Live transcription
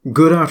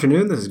Good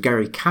afternoon, this is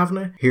Gary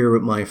Kavanagh here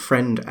with my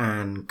friend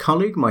and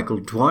colleague Michael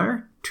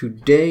Dwyer.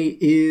 Today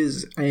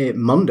is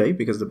Monday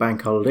because of the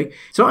bank holiday.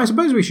 So I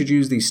suppose we should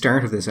use the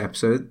start of this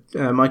episode,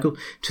 Michael,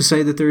 to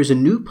say that there is a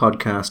new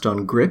podcast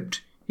on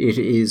Gript. It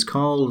is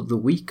called The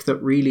Week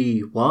That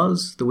Really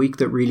Was, The Week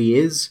That Really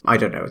Is. I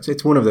don't know,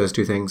 it's one of those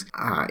two things.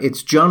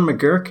 It's John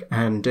McGurk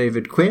and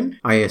David Quinn.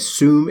 I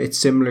assume it's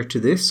similar to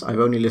this. I've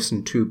only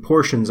listened to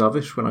portions of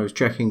it when I was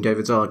checking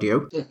David's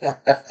audio.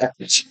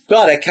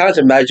 God, I can't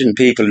imagine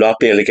people not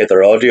being able to get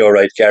their audio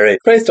right, Gary.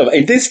 Christ,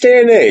 in this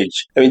day and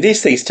age, I mean,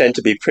 these things tend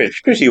to be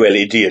pretty well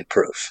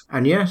idiot-proof.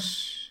 And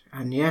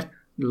yet,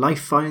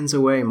 life finds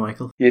a way,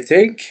 Michael. You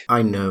think?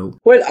 I know.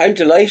 Well, I'm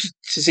delighted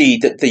to see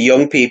that the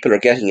young people are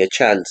getting a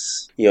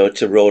chance,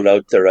 to roll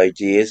out their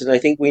ideas, and I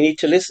think we need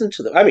to listen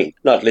to them. I mean,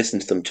 not listen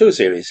to them too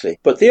seriously,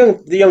 but the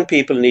young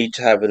people need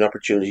to have an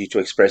opportunity to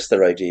express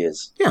their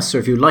ideas. Yeah, so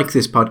if you like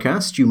this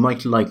podcast, you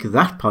might like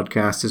that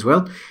podcast as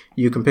well.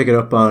 You can pick it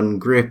up on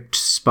Gript,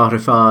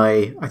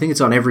 Spotify. I think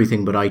it's on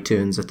everything but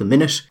iTunes at the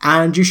minute.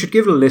 And you should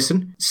give it a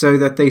listen so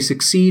that they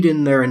succeed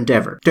in their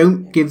endeavour.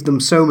 Don't give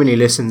them so many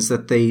listens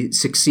that they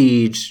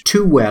succeed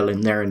too well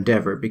in their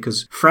endeavour,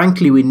 because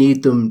frankly we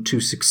need them to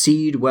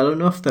succeed well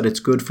enough that it's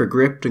good for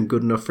Gript and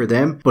good enough for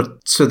them, but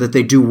so that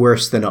they do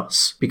worse than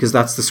us, because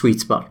that's the sweet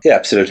spot. Yeah,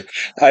 absolutely.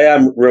 I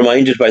am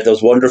reminded by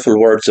those wonderful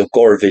words of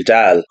Gore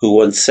Vidal, who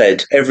once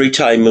said, "Every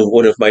time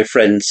one of my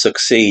friends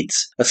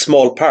succeeds, a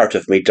small part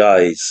of me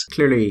dies."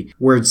 Clearly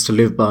words to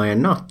live by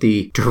and not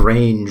the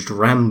deranged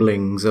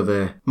ramblings of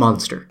a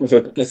monster.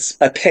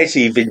 A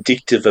petty,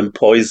 vindictive and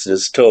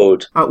poisonous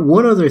toad.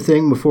 One other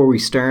thing before we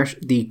start,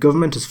 the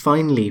government has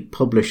finally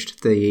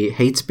published the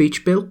hate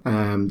speech bill,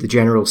 the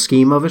general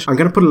scheme of it. I'm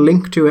going to put a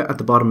link to it at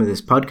the bottom of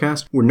this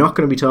podcast. We're not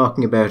going to be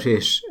talking about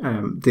it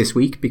this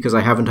week because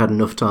I haven't had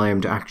enough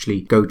time to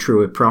actually go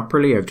through it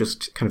properly. I've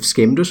just kind of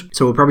skimmed it.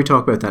 So we'll probably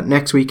talk about that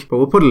next week, but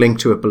we'll put a link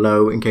to it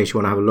below in case you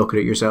want to have a look at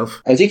it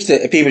yourself. I think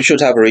that people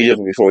should have a read of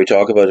it before we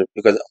talk about it,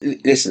 because,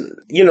 listen,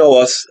 you know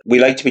us, we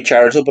like to be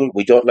charitable,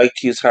 we don't like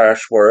to use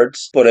harsh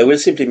words, but I will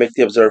simply make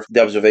the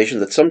observation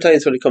that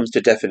sometimes when it comes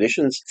to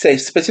definitions, say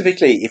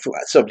specifically if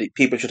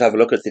people should have a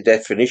look at the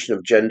definition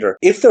of gender,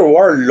 if there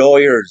were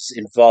lawyers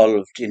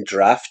involved in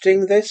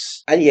drafting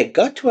this, and you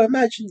got to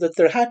imagine that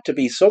there had to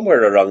be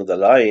somewhere along the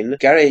line,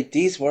 Gary,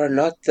 these were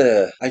not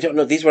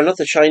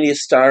the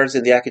shiniest stars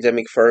in the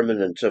academic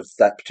firmament of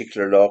that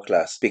particular law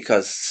class,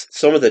 because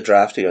some of the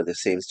drafting of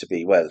this seems to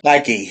be, well,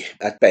 laggy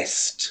at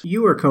best.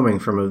 You are coming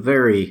from a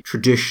very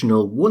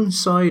traditional,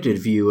 one-sided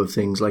view of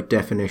things like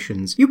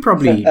definitions. You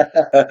probably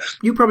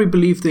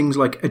believe things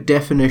like a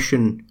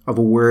definition of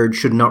a word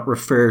should not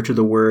refer to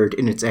the word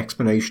in its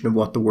explanation of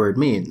what the word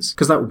means,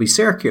 because that would be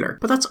circular.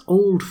 But that's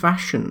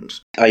old-fashioned.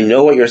 I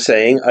know what you're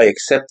saying. I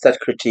accept that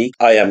critique.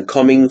 I am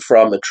coming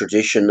from a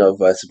tradition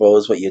of, I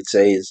suppose, what you'd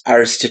say is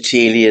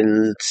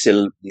Aristotelian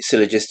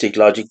syllogistic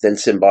logic, then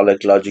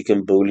symbolic logic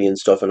and Boolean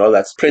stuff and all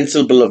that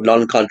principle of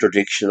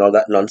non-contradiction, all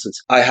that nonsense.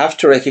 I have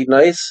to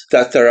recognize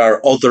that there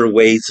are other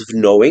ways of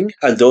knowing,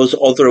 and those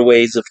other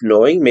ways of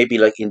knowing, maybe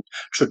like in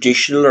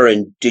traditional or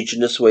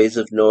indigenous ways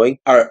of knowing,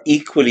 are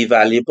equally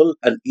valuable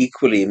and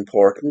equally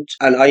important.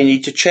 And I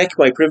need to check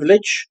my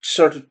privilege,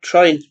 sort of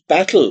try and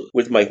battle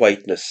with my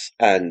whiteness.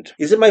 And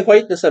is it my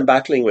whiteness I'm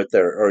battling with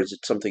there, or is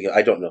it something,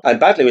 I don't know. I'm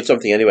battling with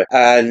something anyway,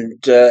 and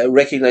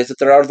recognize that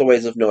there are other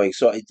ways of knowing,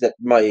 so that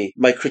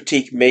my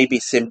critique may be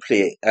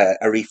simply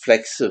a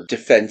reflexive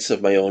defense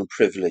of my own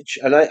privilege.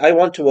 And I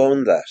want to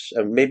own that.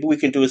 And maybe we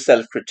can do a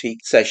self-critique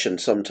session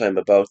sometime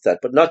about that,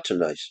 but not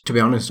tonight. To be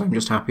honest, I'm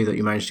just happy that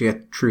you managed to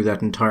get through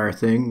that entire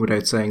thing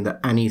without saying that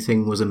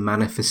anything was a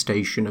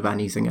manifestation of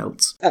anything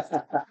else.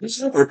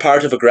 We're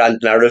part of a grand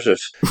narrative.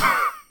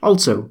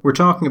 Also, we're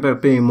talking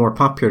about being more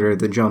popular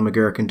than John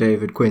McGurk and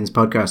David Quinn's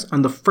podcast,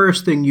 and the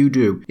first thing you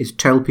do is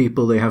tell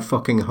people they have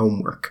fucking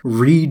homework.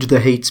 Read the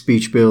hate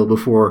speech bill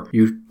before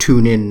you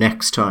tune in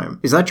next time.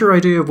 Is that your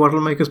idea of what'll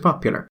make us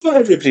popular? Well,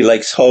 everybody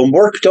likes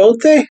homework,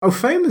 don't they? Oh,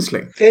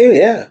 famously.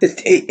 Yeah.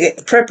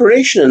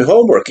 Preparation and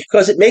homework,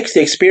 because it makes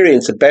the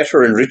experience a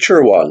better and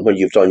richer one when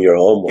you've done your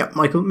homework. Yeah,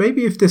 Michael,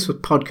 maybe if this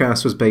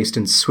podcast was based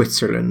in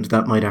Switzerland,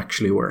 that might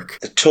actually work.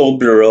 The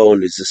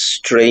Toblerone is a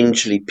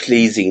strangely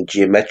pleasing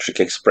geometric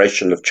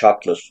expression of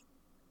chocolate.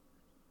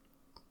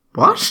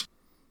 What?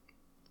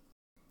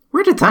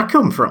 Where did that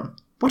come from?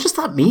 What does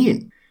that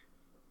mean?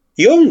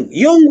 Young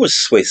was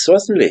Swiss,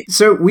 wasn't he?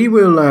 So we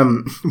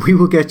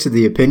will get to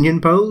the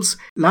opinion polls.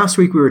 Last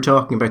week we were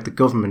talking about the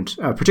government,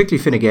 particularly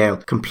Fine Gael,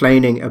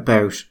 complaining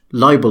about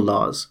libel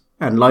laws,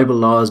 and libel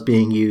laws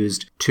being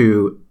used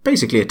to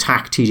basically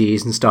attack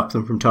TDs and stop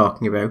them from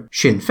talking about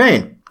Sinn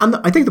Féin. And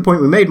I think the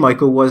point we made,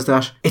 Michael, was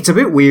that it's a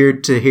bit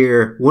weird to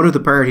hear one of the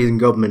parties in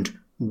government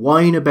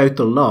whine about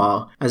the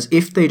law as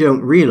if they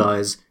don't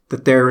realise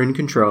that they're in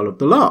control of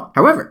the law.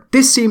 However,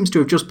 this seems to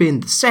have just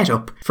been the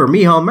setup for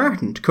Micheál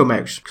Martin to come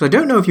out. Because I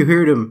don't know if you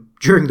heard him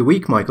during the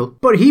week, Michael,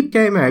 but he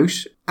came out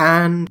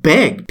and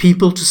begged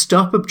people to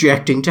stop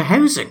objecting to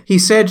housing. He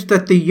said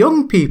that the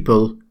young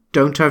people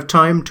don't have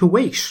time to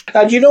wait.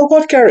 And you know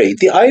what, Gary?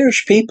 The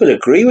Irish people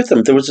agree with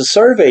them. There was a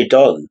survey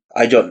done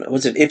I don't know.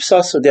 Was it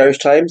Ipsos or the Irish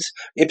Times?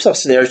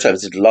 Ipsos and the Irish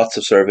Times did lots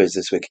of surveys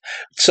this week.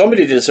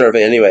 Somebody did a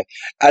survey anyway.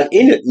 And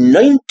in it,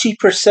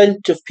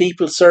 90% of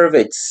people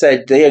surveyed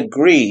said they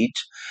agreed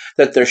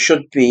that there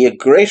should be a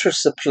greater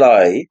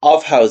supply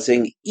of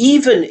housing,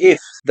 even if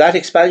that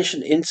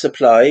expansion in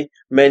supply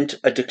meant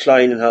a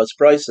decline in house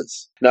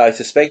prices. Now, I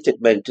suspect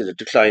it meant a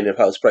decline in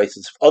house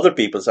prices of other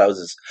people's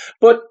houses,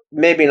 but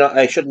maybe not.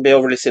 I shouldn't be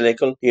overly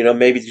cynical.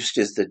 Maybe it just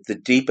is the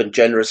deep and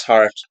generous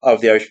heart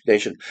of the Irish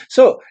nation.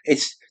 So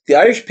the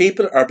Irish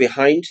people are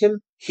behind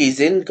him.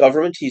 He's in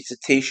government. He's the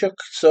Taoiseach.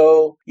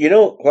 So,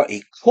 what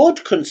he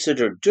could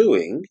consider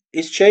doing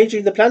is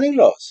changing the planning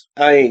laws.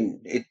 I'm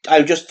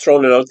just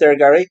throwing it out there,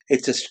 Gary.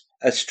 It's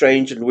a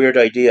strange and weird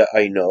idea,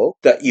 I know,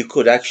 that you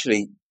could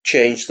actually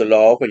change the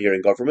law when you're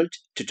in government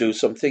to do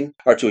something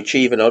or to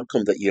achieve an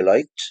outcome that you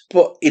liked.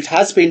 But it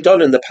has been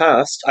done in the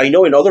past. I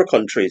know in other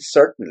countries,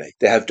 certainly,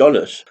 they have done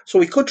it. So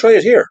we could try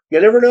it here. You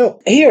never know.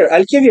 Here,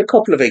 I'll give you a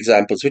couple of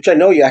examples, which I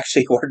know you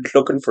actually weren't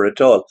looking for at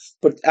all.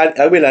 But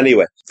I will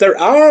anyway. There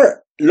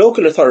are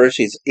local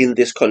authorities in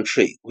this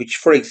country which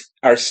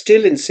are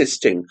still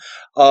insisting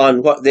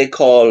on what they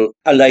call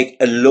a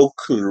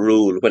local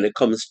rule when it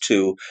comes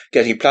to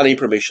getting planning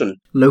permission.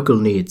 Local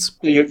needs.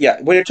 When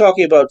you're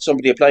talking about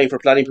somebody applying for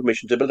planning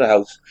permission to build a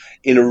house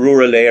in a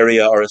rural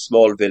area or a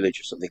small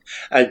village or something,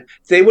 and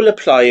they will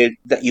apply it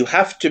that you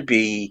have to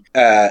be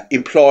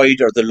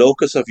employed, or the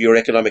locus of your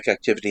economic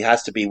activity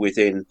has to be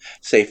within,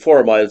 say,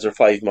 4 miles or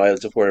 5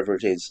 miles of wherever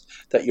it is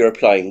that you're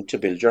applying to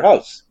build your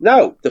house.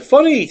 Now, the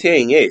funny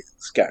thing is,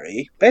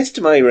 Gary, best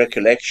to my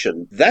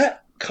recollection,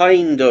 that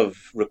kind of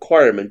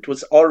requirement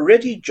was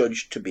already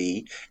judged to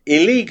be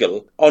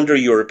illegal under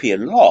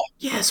European law.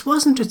 Yes,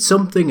 wasn't it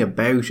something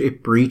about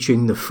it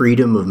breaching the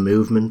freedom of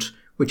movement,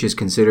 which is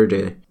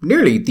considered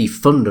nearly the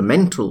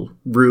fundamental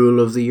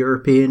rule of the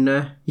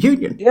European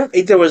Union? Yeah,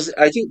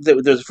 I think there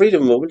was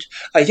freedom of movement.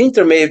 I think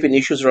there may have been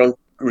issues around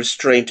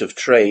restraint of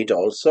trade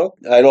also.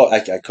 I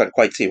can't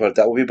quite see what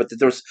that would be, but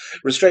there was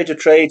restraint of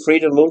trade,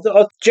 freedom of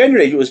movement.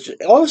 Generally, it was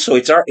also,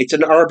 it's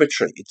an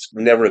arbitrary, it's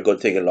never a good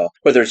thing in law,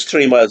 whether it's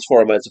 3 miles,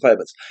 4 miles, or 5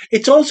 miles.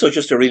 It's also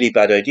just a really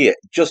bad idea,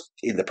 just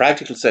in the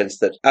practical sense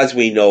that, as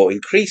we know,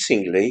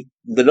 increasingly,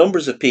 the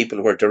numbers of people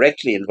who are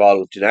directly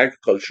involved in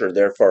agriculture, and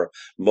therefore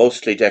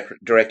mostly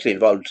directly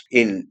involved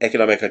in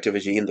economic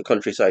activity in the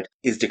countryside,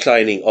 is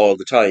declining all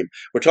the time.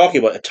 We're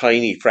talking about a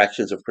tiny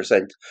fractions of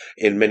percent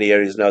in many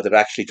areas now that are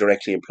actually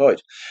directly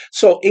employed.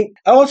 So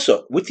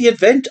also, with the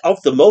advent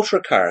of the motor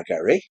car,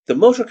 Gary, the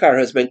motor car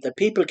has meant that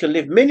people can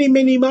live many,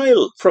 many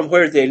miles from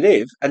where they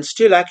live and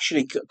still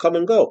actually come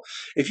and go.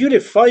 If you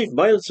live 5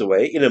 miles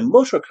away in a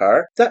motor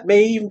car, that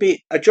may even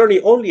be a journey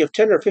only of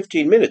 10 or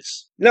 15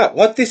 minutes. Now,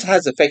 what this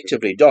has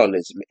effectively done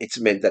is it's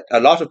meant that a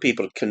lot of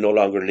people can no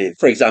longer live.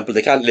 For example,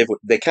 they can't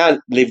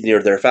live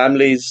near their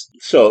families.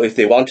 So if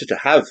they wanted to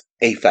have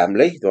a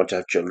family, they want to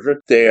have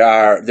children,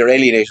 they're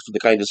alienated from the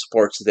kind of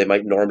supports that they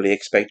might normally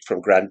expect from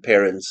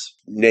grandparents,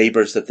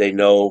 neighbours that they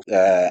know,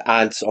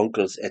 aunts,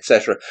 uncles,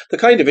 etc. The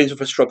kind of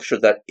infrastructure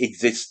that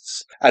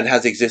exists and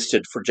has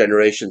existed for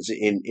generations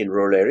in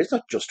rural areas,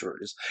 not just rural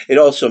areas. It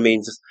also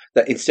means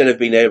that instead of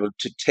being able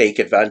to take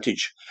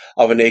advantage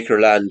of an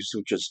acre land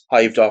which is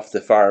hived off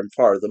the farm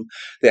for them,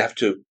 they have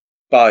to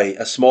buy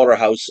a smaller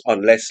house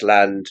on less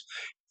land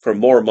for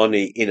more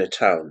money in a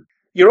town.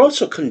 You're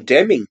also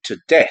condemning to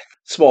death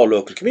small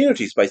local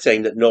communities by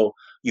saying that no,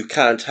 you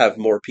can't have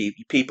more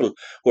people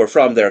who are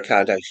from there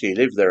can't actually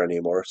live there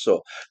anymore.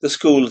 So the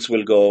schools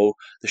will go,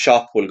 the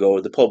shop will go,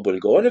 the pub will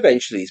go, and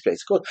eventually these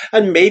places go.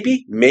 And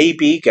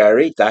maybe,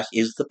 Gary, that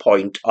is the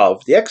point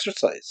of the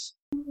exercise.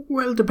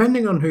 Well,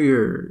 depending on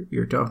who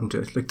you're talking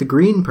to, like the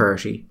Green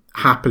Party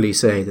happily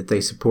say that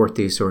they support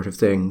these sort of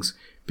things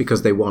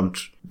because they want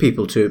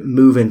people to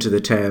move into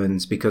the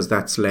towns because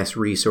that's less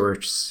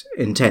resource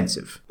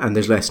intensive and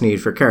there's less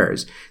need for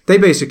cars. They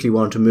basically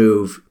want to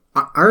move.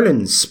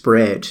 Ireland's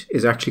spread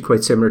is actually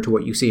quite similar to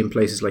what you see in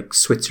places like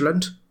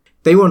Switzerland.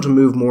 They want to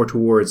move more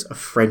towards a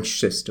French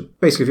system.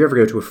 Basically, if you ever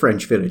go to a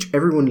French village,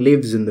 everyone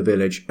lives in the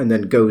village and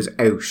then goes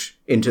out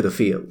into the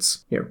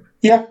fields.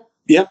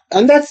 Yeah,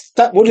 and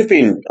that would have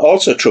been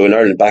also true in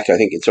Ireland back, I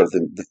think, in sort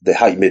of the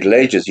high Middle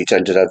Ages. You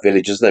tended to have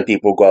villages and then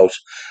people would go out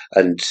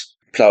and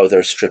plough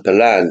their strip of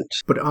land.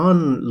 But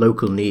on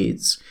local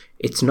needs,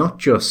 it's not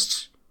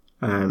just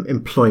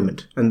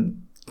employment,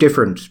 and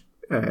different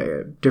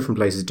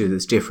places do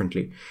this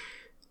differently.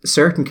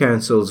 Certain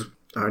councils,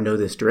 I know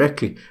this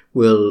directly,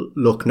 will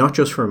look not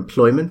just for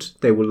employment,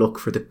 they will look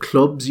for the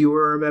clubs you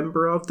are a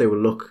member of, they will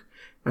look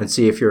and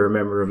see if you're a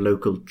member of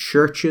local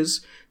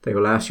churches, they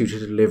will ask you to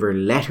deliver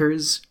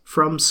letters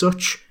from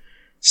such.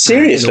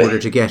 Seriously? In order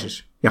to get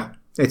it. Yeah,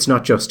 it's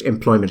not just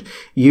employment.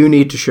 You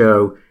need to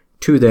show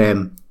to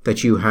them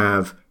that you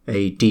have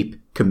a deep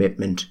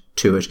commitment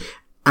to it.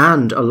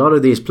 And a lot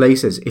of these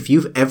places, if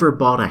you've ever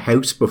bought a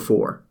house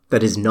before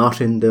that is not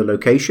in the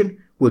location,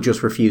 will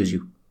just refuse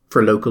you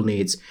for local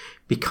needs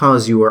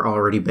because you are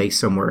already based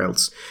somewhere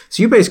else.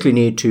 So you basically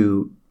need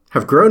to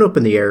have grown up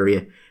in the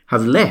area,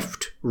 have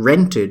left,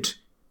 rented,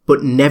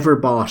 but never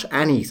bought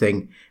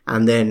anything,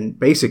 and then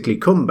basically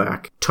come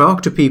back,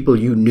 talk to people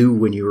you knew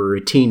when you were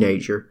a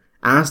teenager,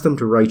 ask them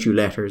to write you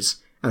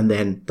letters, and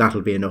then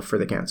that'll be enough for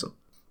the council.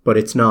 But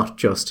it's not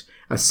just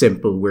a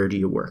simple, where do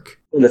you work?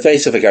 In the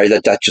face of it, Gary,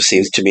 that just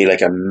seems to me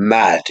like a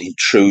mad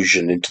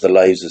intrusion into the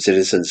lives of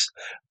citizens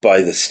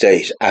by the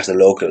state at a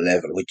local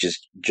level, which is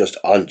just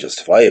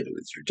unjustifiable.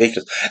 It's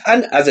ridiculous.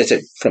 And as I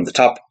said from the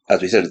top,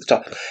 as we said at the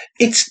top,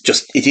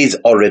 it is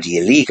already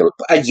illegal,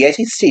 and yet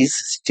it is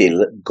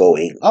still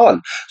going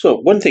on. So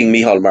one thing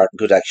Micheál Martin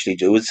could actually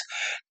do is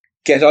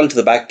get onto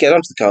the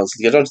council,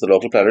 get onto the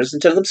local planners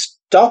and tell them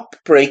stop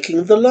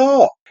breaking the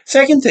law.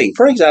 Second thing,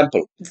 for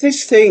example,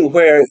 this thing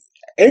where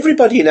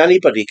everybody and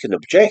anybody can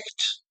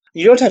object.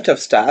 You don't have to have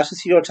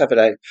status. You don't have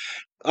it.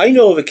 I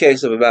know of a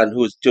case of a man who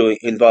was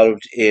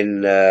involved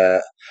in a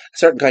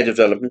certain kind of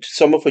development,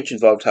 some of which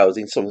involved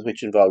housing, some of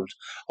which involved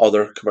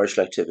other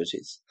commercial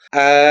activities.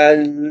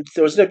 And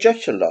there was an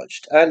objection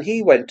lodged. And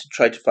he went to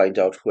try to find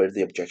out where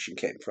the objection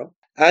came from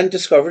and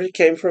discovered it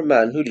came from a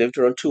man who lived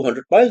around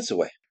 200 miles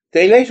away.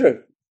 They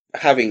later,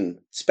 having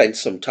spent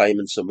some time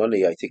and some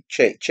money, I think,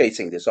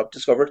 chasing this up,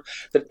 discovered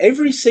that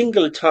every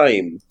single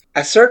time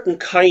a certain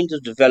kind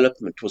of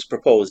development was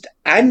proposed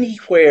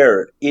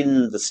anywhere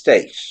in the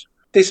state,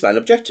 this man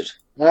objected.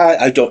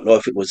 I don't know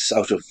if it was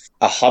out of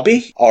a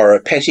hobby or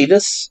a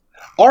pettiness,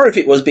 or if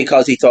it was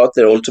because he thought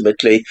that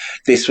ultimately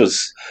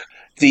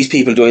these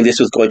people doing this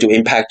was going to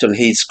impact on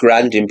his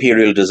grand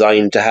imperial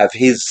design to have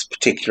his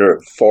particular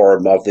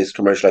form of this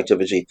commercial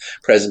activity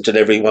present in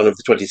every one of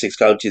the 26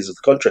 counties of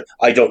the country.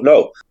 I don't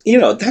know.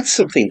 That's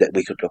something that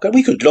we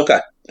could look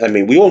at.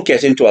 We won't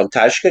get into An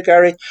Taisce,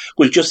 Gary.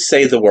 We'll just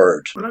say the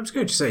word. Well, I was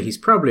going to say he's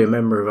probably a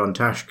member of An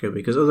Taisce,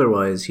 because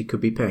otherwise he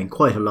could be paying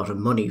quite a lot of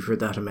money for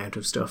that amount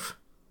of stuff.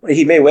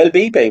 He may well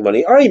be paying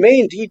money, or he may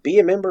indeed be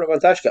a member of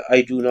An Taisce.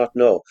 I do not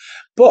know.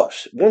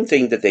 But one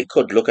thing that they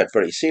could look at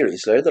very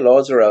seriously are the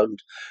laws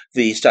around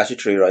the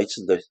statutory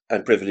rights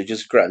and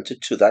privileges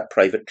granted to that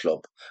private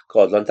club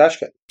called An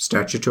Taisce.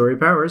 Statutory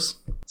powers.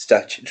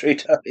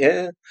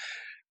 Yeah.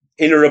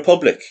 In a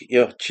republic.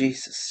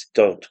 Jesus,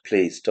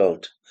 please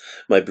don't.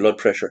 My blood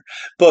pressure.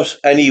 But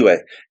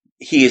anyway,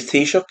 he is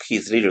Taoiseach,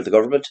 he's the leader of the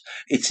government.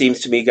 It seems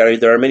to me, Gary,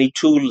 there are many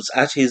tools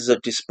at his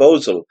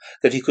disposal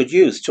that he could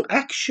use to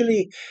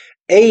actually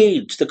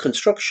aid the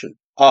construction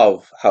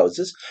of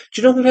houses.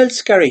 Do you know what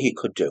else, Gary, he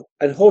could do?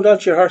 And hold on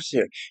to your horses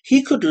here.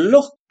 He could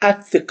look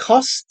at the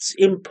costs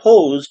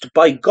imposed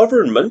by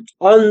government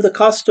on the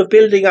cost of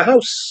building a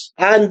house,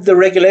 and the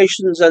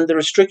regulations and the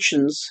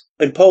restrictions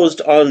imposed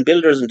on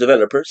builders and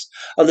developers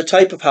on the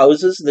type of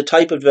houses and the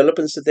type of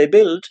developments that they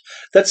build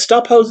that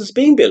stop houses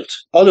being built.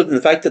 Other than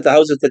the fact that the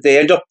houses that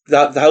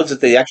the houses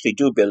they actually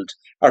do build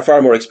are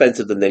far more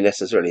expensive than they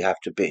necessarily have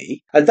to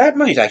be. And that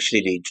might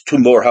actually lead to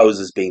more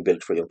houses being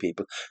built for young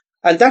people.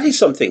 And that is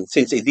something,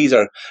 since these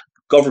are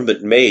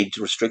government-made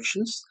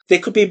restrictions, they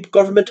could be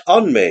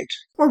government-unmade.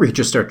 Or we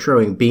just start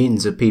throwing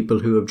beans at people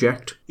who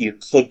object. You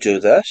could do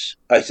that.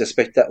 I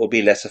suspect that will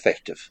be less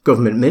effective.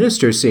 Government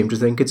ministers seem to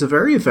think it's a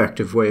very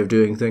effective way of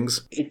doing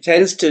things. It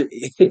tends to...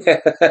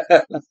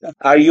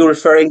 Are you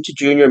referring to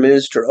Junior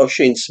Minister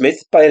Oisin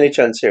Smith by any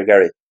chance here,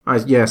 Gary?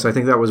 Yes, I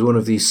think that was one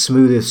of the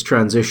smoothest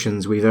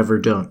transitions we've ever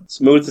done.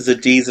 Smooth as a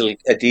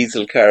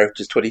diesel car, which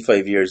is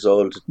 25 years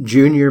old.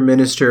 Junior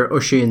Minister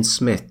Oisin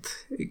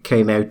Smith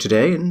came out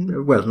today,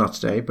 not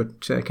today,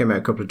 but came out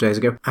a couple of days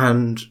ago,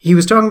 and he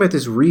was talking about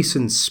this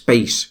recent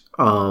spate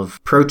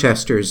of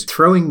protesters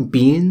throwing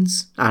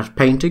beans at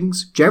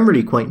paintings,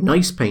 generally quite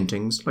nice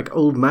paintings, like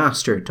Old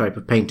Master type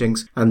of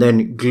paintings, and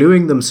then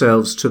gluing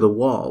themselves to the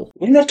wall.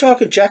 We're not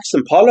talking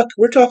Jackson Pollock,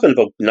 we're talking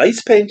about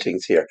nice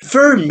paintings here.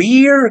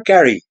 Vermeer,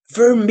 Gary,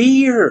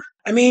 Vermeer.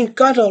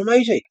 God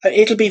almighty.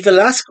 It'll be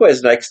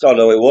Velázquez next,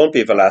 although it won't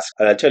be Velázquez,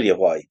 and I'll tell you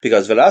why.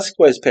 Because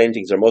Velázquez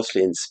paintings are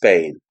mostly in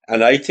Spain,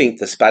 and I think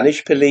the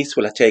Spanish police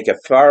will take a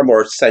far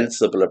more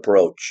sensible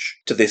approach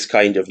to this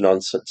kind of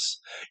nonsense.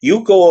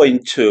 You go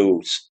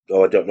into,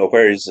 I don't know,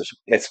 where is it,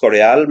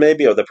 Escorial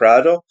maybe, or the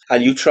Prado,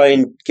 and you try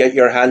and get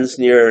your hands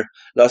near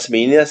Las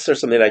Minas or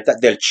something like that,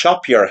 they'll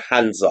chop your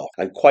hands off,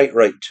 and quite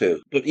right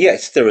too. But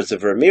yes, there was a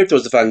Vermeer, there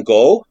was a Van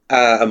Gogh,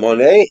 a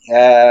Monet,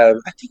 I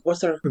think, was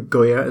there?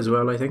 Goya as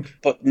well, I think.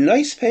 But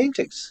nice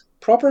paintings.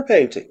 Proper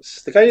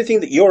paintings. The kind of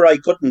thing that you or I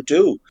couldn't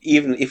do,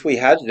 even if we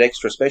had an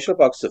extra special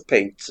box of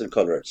paints and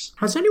colours.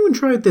 Has anyone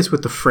tried this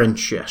with the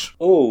French yet?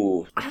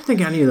 Oh. I don't think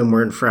any of them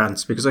were in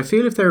France, because I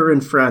feel if they were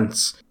in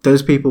France,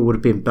 those people would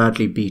have been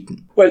badly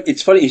beaten. Well,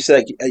 it's funny you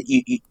say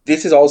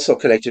this is also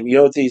connected.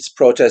 These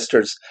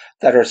protesters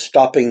that are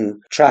stopping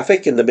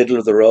traffic in the middle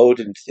of the road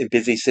in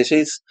busy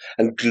cities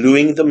and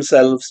gluing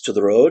themselves to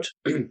the road.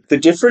 The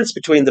difference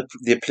between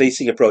the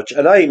policing approach,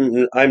 and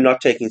I'm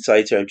not taking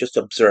sides here, I'm just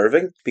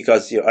observing,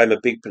 because I'm a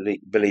big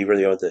believer,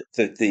 that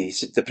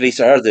the police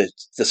are the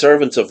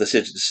servants of the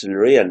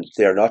citizenry, and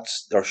they are not,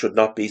 or should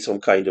not be, some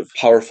kind of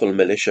powerful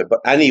militia.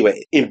 But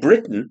anyway, in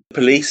Britain,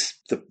 police,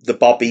 the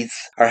bobbies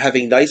are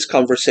having nice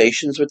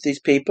conversations with these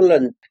people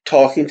and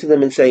talking to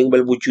them and saying,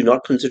 well, would you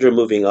not consider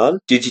moving on?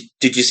 Did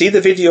you see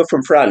the video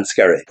from France,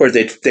 Gary, where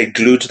they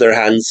glued their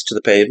hands to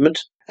the pavement?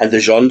 And the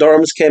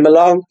gendarmes came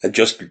along and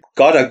just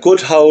got a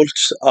good hold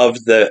of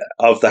the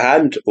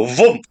hand.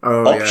 Vroom,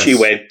 up she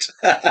went.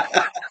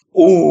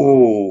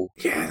 Ooh.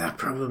 Yeah, that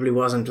probably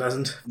wasn't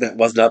pleasant. That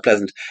was not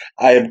pleasant.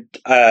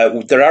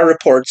 There are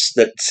reports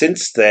that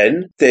since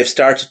then, they've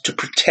started to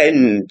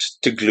pretend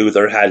to glue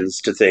their hands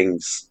to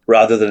things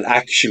rather than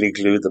actually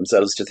glue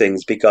themselves to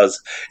things, because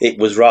it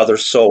was rather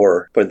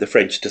sore when the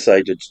French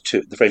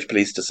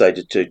police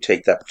decided to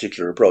take that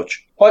particular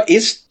approach. What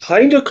is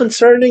kind of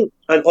concerning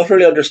and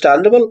utterly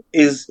understandable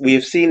is we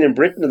have seen in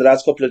Britain in the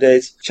last couple of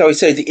days, shall we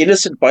say, the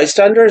innocent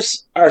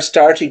bystanders are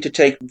starting to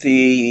take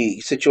the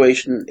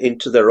situation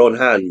into their own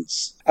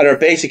hands and are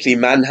basically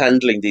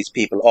manhandling these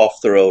people off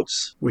the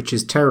roads. Which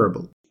is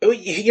terrible.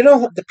 You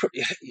know,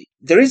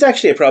 there is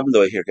actually a problem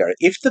though here, Gary.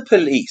 If the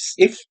police,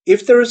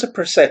 if there is a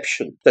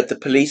perception that the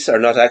police are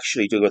not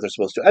actually doing what they're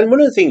supposed to, and one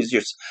of the things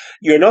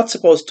you're not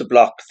supposed to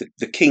block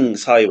the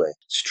King's Highway.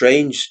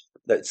 Strange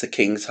that it's the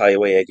King's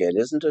Highway again,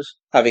 isn't it?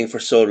 Having for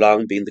so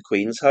long been the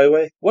Queen's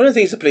Highway. One of the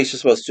things the police are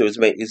supposed to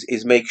do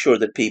is make sure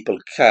that people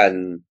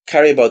can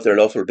carry about their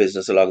lawful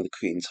business along the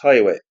Queen's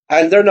Highway.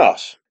 And they're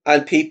not.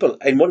 And people,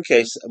 in one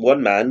case,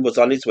 one man was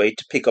on his way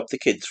to pick up the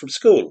kids from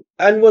school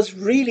and was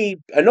really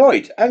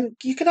annoyed. And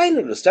you can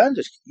understand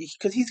it,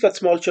 because he's got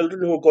small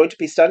children who are going to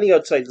be standing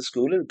outside the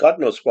school in God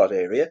knows what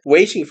area,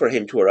 waiting for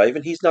him to arrive,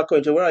 and he's not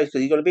going to arrive because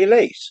he's going to be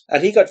late.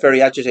 And he got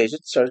very agitated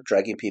and started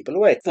dragging people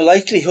away. The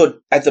likelihood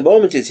at the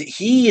moment is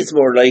he is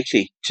more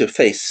likely to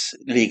face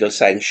legal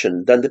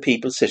sanction than the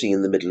people sitting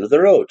in the middle of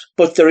the road.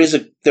 But there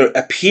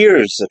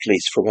appears, at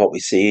least from what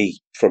we see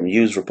from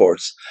news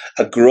reports,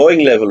 a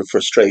growing level of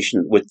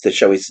frustration with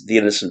the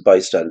innocent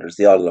bystanders,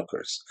 the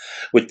onlookers,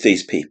 with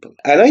these people.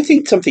 And I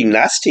think something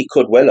nasty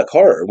could well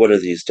occur one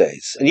of these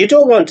days. And you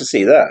don't want to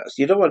see that.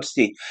 You don't want to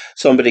see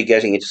somebody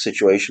getting into a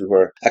situation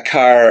where a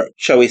car,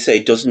 shall we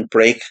say, doesn't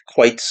brake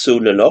quite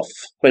soon enough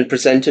when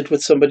presented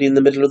with somebody in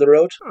the middle of the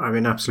road. I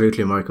mean,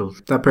 absolutely, Michael.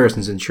 That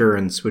person's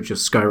insurance would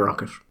just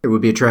skyrocket. It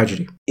would be a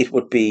tragedy. It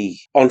would be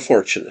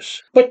unfortunate.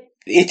 But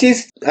it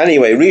is,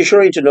 anyway,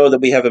 reassuring to know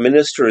that we have a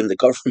minister in the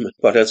government.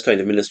 What else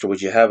kind of minister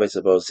would you have, I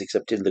suppose,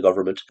 except in the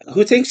government,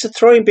 who thinks that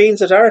throwing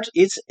beans at art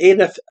is,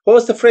 what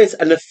was the phrase,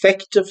 an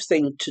effective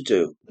thing to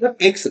do? That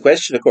begs the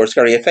question, of course,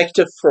 Gary,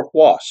 effective for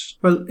what?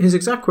 Well, his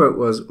exact quote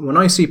was, when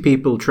I see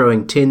people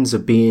throwing tins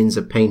of beans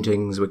at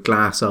paintings with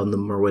glass on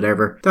them or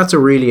whatever, that's a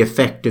really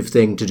effective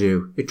thing to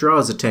do. It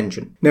draws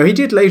attention. Now, he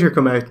did later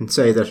come out and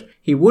say that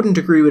he wouldn't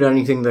agree with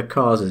anything that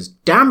causes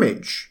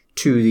damage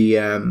to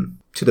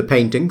the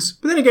paintings.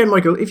 But then again,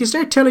 Michael, if you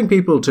start telling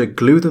people to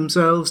glue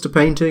themselves to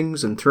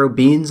paintings and throw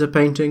beans at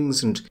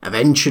paintings, and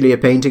eventually a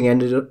painting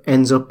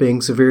ends up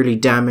being severely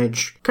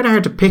damaged, kind of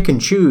hard to pick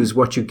and choose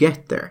what you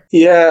get there.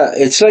 Yeah,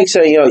 it's like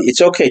saying,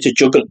 it's okay to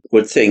juggle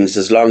with things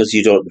as long as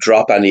you don't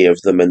drop any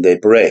of them and they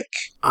break.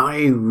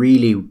 I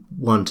really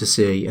want to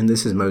see, and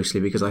this is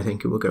mostly because I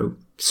think it will go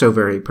so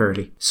very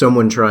poorly,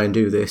 someone try and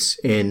do this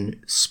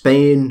in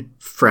Spain,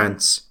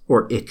 France,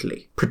 or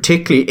Italy.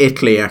 Particularly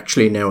Italy,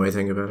 actually, now I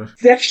think about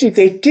it. Actually,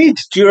 they did.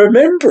 Do you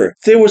remember?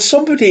 There was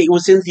somebody, it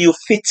was in the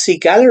Uffizi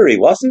Gallery,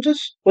 wasn't it?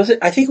 Was it?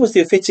 I think it was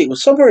the Uffizi. It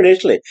was somewhere in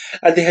Italy.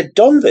 And they had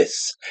done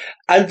this.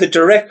 And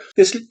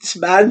this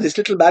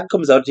little man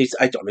comes out,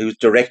 I don't know, he was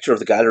director of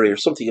the gallery or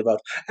something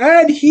about,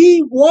 and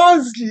he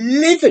was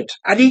livid.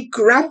 And he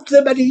grabbed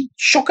them and he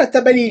shook at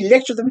them and he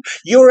lectured them.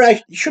 You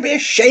should be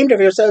ashamed of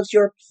yourselves.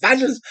 You're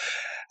vandals.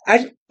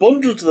 And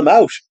bundled them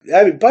out,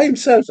 I mean, by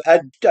himself,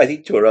 and I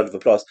think to a round of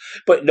applause.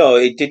 But no,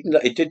 it didn't.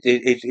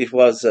 It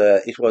was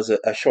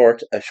a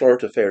short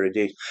affair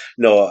indeed.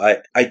 No,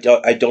 I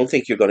don't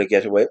think you're going to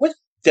get away with.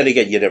 Then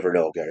again, you never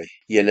know, Gary.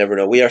 You never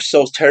know. We are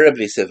so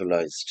terribly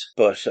civilized.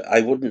 But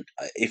I wouldn't,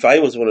 if I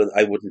was one of them,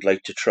 I wouldn't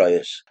like to try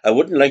it. I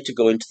wouldn't like to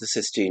go into the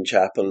Sistine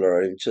Chapel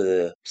or into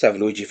the San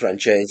Luigi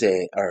Francese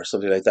or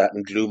something like that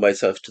and glue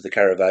myself to the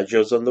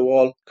Caravaggios on the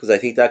wall, because I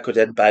think that could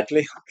end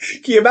badly.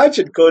 Can you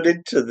imagine going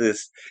into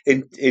this,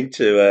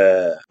 into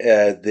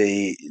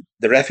the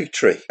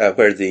refectory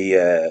where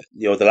the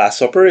Last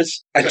Supper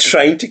is, and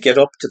trying to get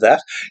up to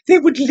that? They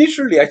would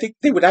literally, I think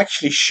they would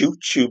actually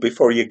shoot you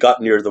before you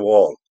got near the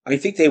wall. I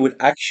think they would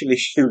actually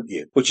shoot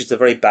you, which is a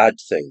very bad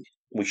thing.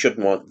 We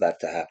shouldn't want that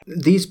to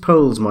happen. These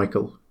polls,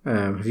 Michael,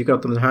 have you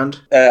got them in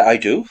hand? I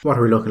do. What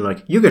are we looking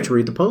like? You get to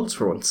read the polls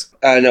for once.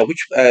 No,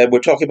 we're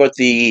talking about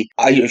the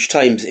Irish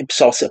Times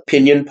Ipsos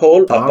opinion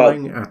poll.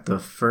 Falling at the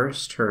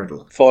first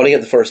hurdle. Falling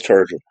at the first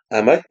hurdle,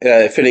 am I?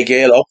 Fine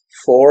Gael up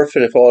 4,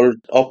 Fianna Fáil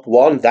up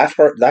 1. That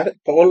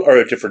poll or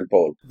a different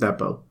poll? That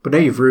poll. But now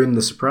you've ruined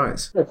the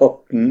surprise.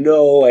 Oh,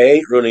 no, I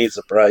ain't ruining a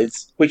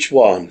surprise. Which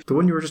one? The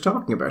one you were just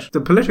talking about.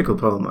 The political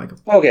poll, Michael.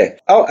 Okay.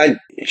 Oh, and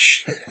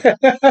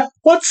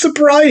what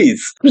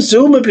surprise?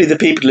 Presumably the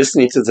people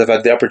listening to this have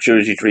had the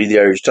opportunity to read the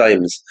Irish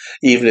Times,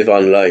 even if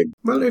online.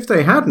 Well, if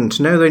they hadn't,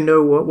 now they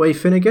know what way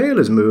Fine Gael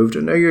has moved,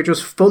 and now you're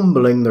just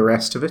fumbling the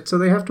rest of it, so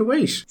they have to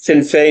wait. Sinn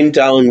Féin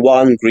down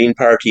 1, Green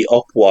Party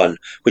up 1,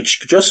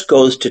 which just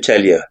goes to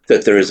tell you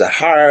that there is a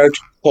hard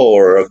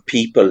core of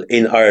people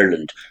in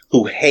Ireland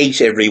who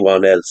hate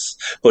everyone else,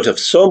 but have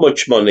so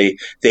much money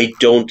they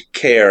don't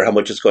care how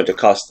much it's going to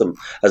cost them,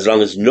 as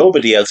long as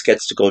nobody else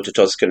gets to go to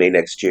Tuscany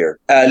next year.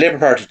 Labour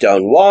Party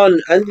down 1,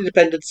 and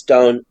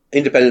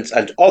Independents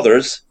and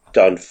others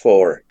down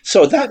 4.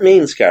 So that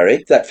means,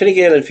 Gary, that Fine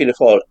Gael and Fianna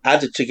Fáil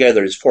added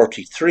together is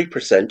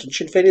 43% and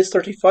Sinn Féin is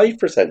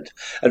 35%.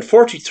 And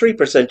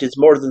 43% is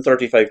more than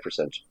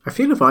 35%. I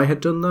feel if I had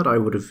done that, I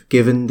would have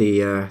given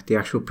the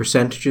actual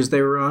percentages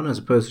they were on as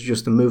opposed to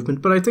just the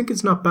movement, but I think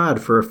it's not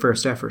bad for a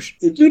first effort.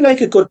 You do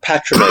like a good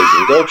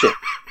patronising, don't you?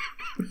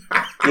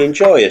 You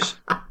enjoy it.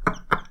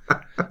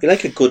 You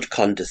like a good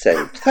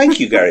condescend. Thank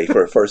you, Gary,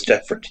 for a first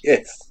effort,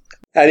 yes.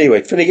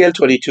 Anyway, Fine Gael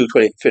 22,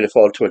 Fianna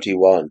Fáil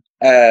 21.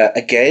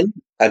 Again,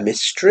 a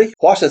mystery.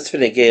 What has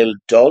Fine Gael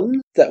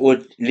done that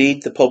would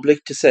lead the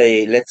public to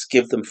say, let's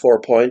give them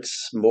 4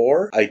 points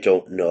more? I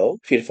don't know.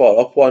 Fianna Fáil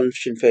up 1,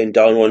 Sinn Féin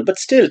down 1. But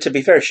still, to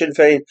be fair, Sinn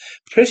Féin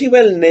pretty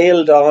well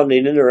nailed on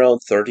in and around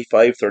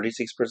 35,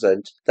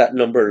 36%. That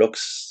number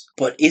looks...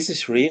 But is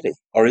it really?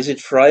 Or is it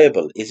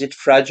friable? Is it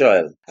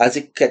fragile? As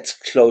it gets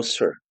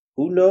closer,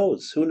 who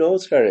knows? Who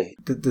knows, Gary?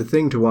 The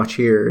thing to watch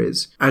here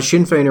is, as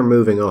Sinn Féin are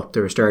moving up,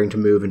 they're starting to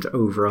move into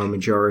overall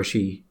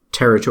majority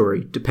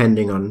territory,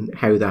 depending on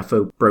how that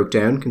vote broke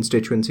down,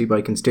 constituency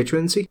by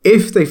constituency.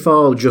 If they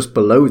fall just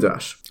below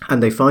that,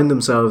 and they find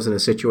themselves in a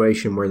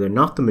situation where they're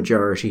not the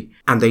majority,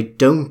 and they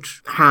don't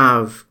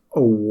have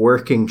a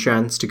working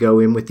chance to go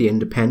in with the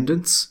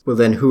independents, well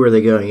then who are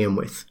they going in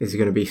with? Is it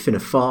going to be Fianna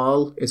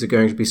Fáil? Is it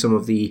going to be some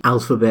of the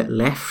alphabet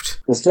left?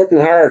 It's getting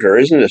harder,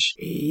 isn't it?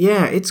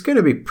 Yeah, it's going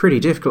to be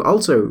pretty difficult.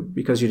 Also,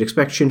 because you'd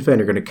expect Sinn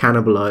Féin are going to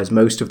cannibalise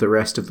most of the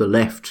rest of the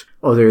left,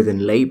 other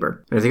than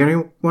Labour. Are they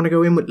going to want to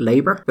go in with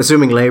Labour?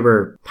 Assuming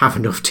Labour have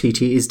enough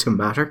TTs to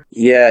matter.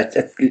 Yeah.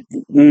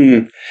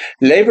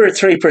 Labour at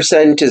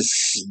 3%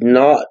 is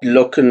not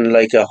looking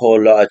like a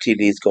whole lot of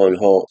TDs going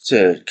home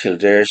to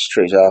Kildare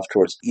Street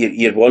afterwards.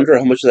 You'd wonder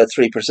how much of that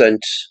 3%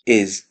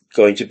 is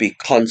going to be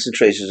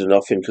concentrated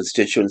enough in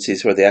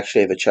constituencies where they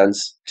actually have a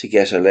chance to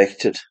get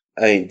elected.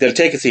 I mean, they'll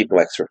take a seat in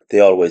Wexford. They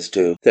always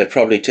do. They'll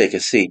probably take a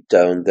seat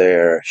down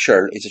there.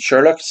 Is it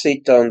Sherlock's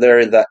seat down there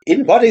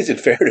in what is, in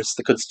fairness,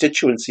 the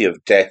constituency of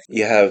death?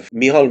 You have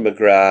Micheál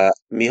McGrath,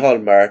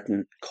 Micheál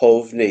Martin,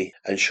 Coveney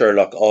and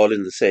Sherlock all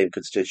in the same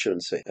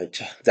constituency.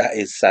 That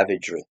is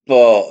savagery.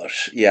 But,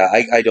 yeah,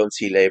 I don't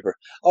see Labour.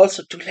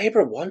 Also, do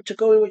Labour want to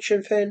go in with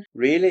Sinn Féin?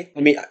 Really?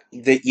 I mean,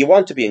 you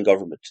want to be in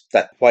government.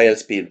 Why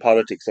else be in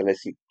politics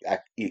unless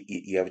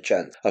you have a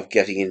chance of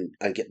getting in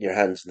and getting your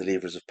hands on the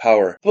levers of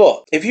power?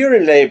 But if you're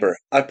in Labour,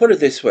 I'll put it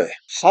this way.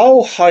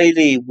 How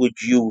highly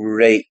would you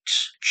rate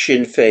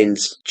Sinn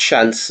Féin's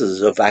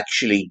chances of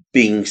actually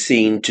being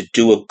seen to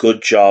do a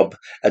good job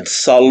and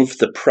solve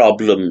the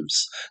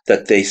problems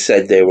that they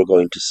said they were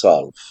going to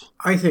solve?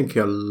 I think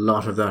a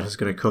lot of that is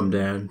going to come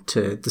down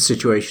to the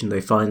situation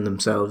they find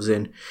themselves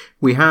in.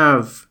 We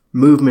have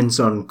movements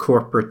on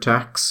corporate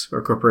tax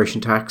or corporation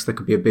tax that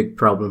could be a big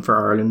problem for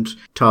Ireland.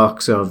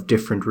 Talks of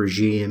different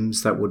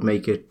regimes that would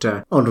make it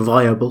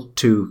unviable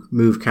to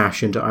move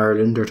cash into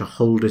Ireland or to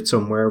hold it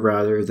somewhere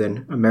rather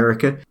than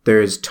America.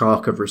 There's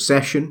talk of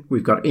recession.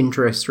 We've got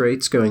interest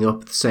rates going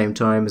up at the same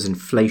time as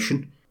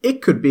inflation.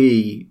 It could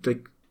be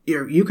like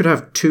you could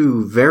have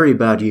 2 very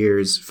bad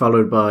years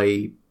followed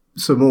by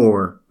some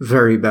more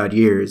very bad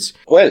years.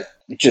 Well,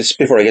 just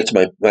before I get to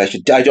my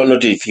question, I don't know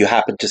if you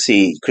happened to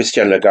see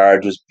Christian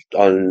Lagarde was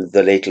on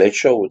the Late Late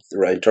Show with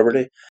Ryan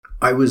Tubridy.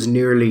 I was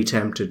nearly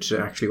tempted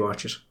to actually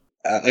watch it.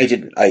 I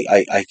didn't.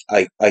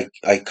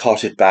 I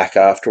caught it back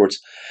afterwards.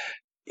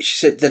 She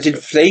said that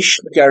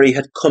inflation, Gary,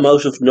 had come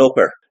out of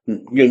nowhere.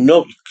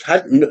 Nobody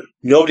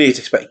is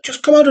expecting.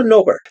 Just come out of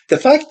nowhere. The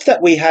fact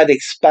that we had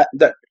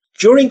that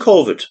during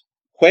COVID,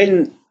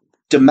 when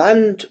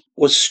demand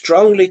was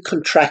strongly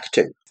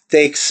contracting,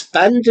 they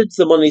expanded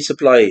the money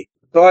supply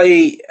by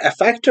a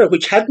factor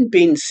which hadn't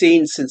been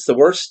seen since the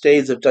worst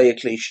days of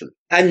Diocletian.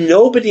 And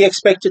nobody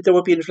expected there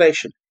would be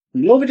inflation.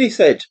 Nobody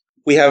said,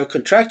 we have a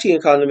contracting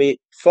economy,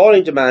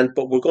 falling demand,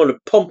 but we're going to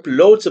pump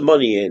loads of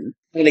money in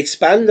and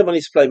expand the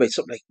money supply by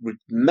something like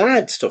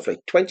mad stuff, like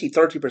 20,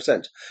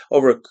 30%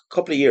 over a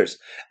couple of years.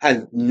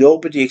 And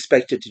nobody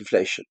expected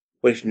inflation.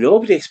 Well, if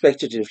nobody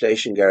expected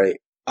inflation, Gary,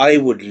 I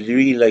would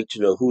really like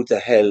to know who the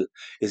hell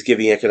is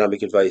giving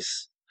economic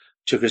advice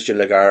to Christian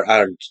Lagarde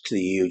and to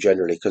the EU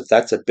generally, because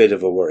that's a bit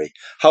of a worry.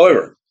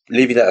 However,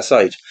 leaving that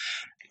aside,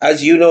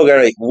 as you know,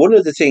 Gary, one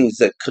of the things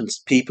that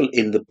people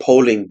in the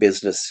polling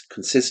business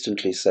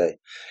consistently say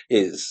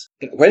is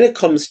when it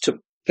comes to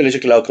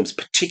political outcomes,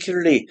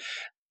 particularly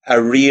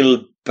a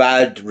real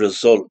bad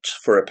result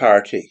for a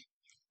party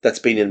that's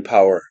been in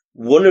power,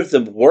 one of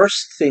the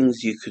worst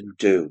things you can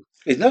do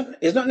is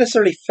not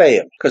necessarily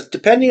fail, because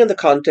depending on the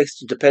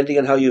context and depending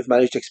on how you've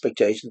managed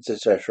expectations,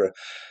 etc.,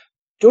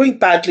 doing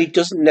badly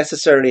doesn't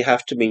necessarily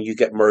have to mean you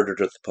get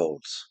murdered at the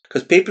polls,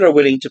 because people are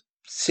willing to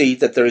see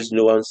that there is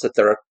nuance, that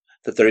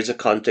there is a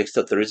context,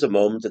 that there is a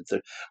moment,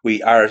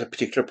 we are at a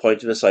particular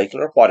point in a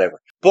cycle or whatever.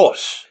 But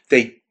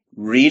they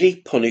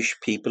really punish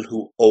people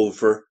who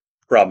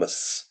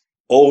over-promise.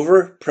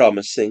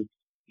 Over-promising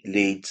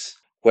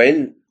leads,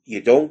 when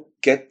you don't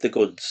get the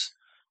goods,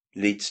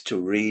 leads to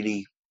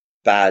really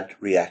bad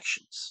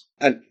reactions.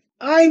 And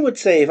I would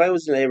say, if I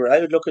was a Labour, I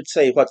would look at,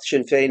 say, what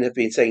Sinn Féin have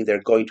been saying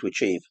they're going to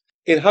achieve.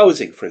 In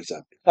housing, for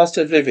example, cost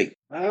of living,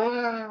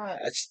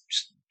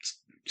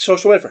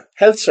 social welfare,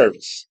 health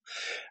service.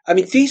 I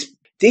mean,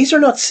 these are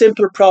not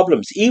simple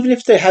problems. Even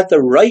if they had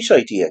the right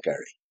idea,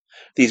 Gary,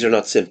 these are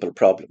not simple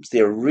problems. They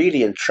are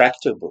really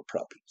intractable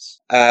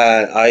problems.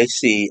 And I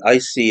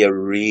see a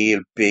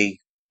real big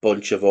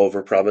bunch of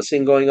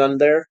over-promising going on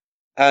there.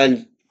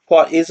 And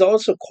what is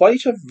also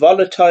quite a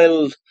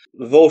volatile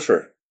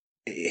voter,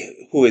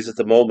 who is at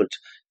the moment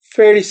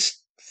fairly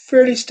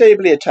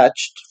stably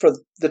attached for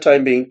the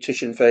time being to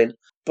Sinn Féin.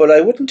 But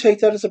I wouldn't take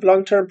that as a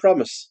long-term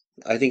promise.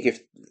 I think if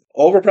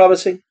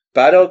over-promising,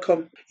 bad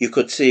outcome, you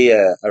could see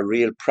a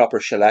real proper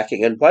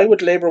shellacking. And why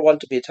would Labour want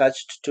to be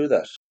attached to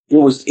that? It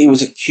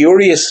was a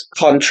curious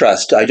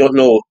contrast. I don't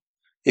know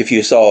if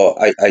you saw,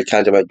 I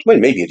can't imagine, well,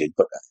 maybe you did,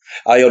 but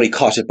I only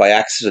caught it by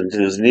accident.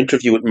 It was an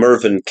interview with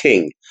Mervyn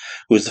King,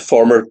 who was the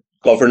former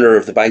governor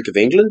of the Bank of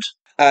England.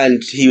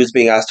 And he was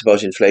being asked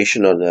about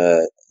inflation on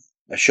a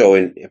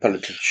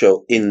political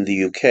show in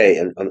the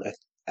UK.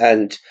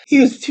 And he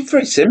was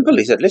very simple.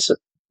 He said, listen,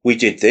 we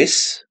did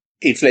this.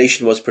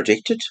 Inflation was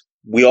predicted.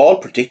 We all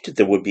predicted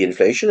there would be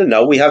inflation, and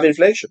now we have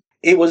inflation.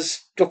 It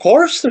was, of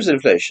course, there's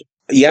inflation.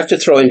 You have to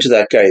throw into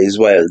that, guy, as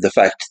well, the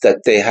fact that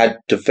they had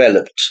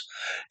developed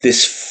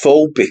this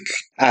phobic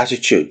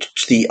attitude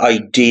to the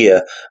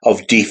idea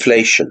of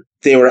deflation.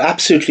 They were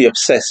absolutely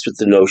obsessed with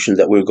the notion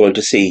that we were going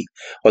to see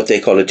what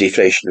they call a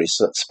deflationary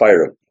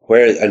spiral.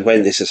 Where and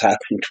when this has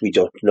happened, we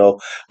don't know.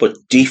 But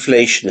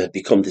deflation had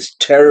become this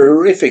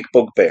terrific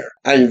bugbear.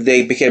 And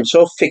they became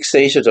so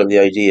fixated on the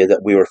idea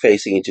that we were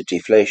facing into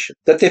deflation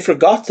that they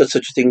forgot that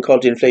such a thing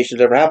called inflation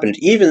had ever happened,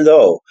 even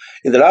though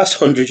in the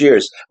last 100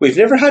 years, we've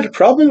never had a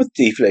problem with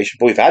deflation,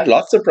 but we've had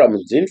lots of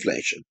problems with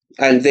inflation.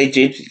 And they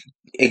did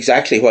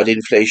exactly what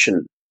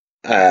inflation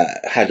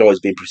had always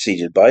been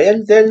preceded by,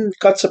 and then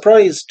got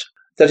surprised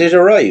that it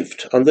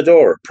arrived on the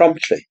door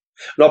promptly.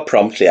 Not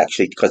promptly,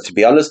 actually, because to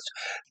be honest,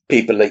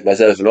 people like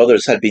myself and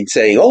others had been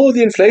saying, oh,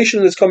 the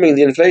inflation is coming,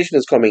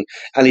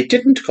 and it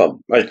didn't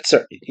come. Well,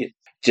 certainly it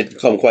didn't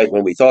come quite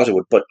when we thought it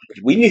would, but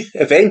we knew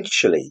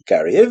eventually,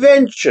 Gary,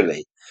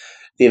 the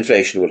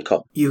inflation will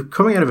come. You're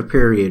coming out of a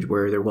period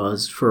where there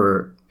was,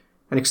 for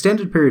an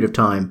extended period of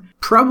time,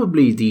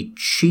 probably the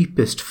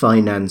cheapest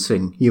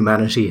financing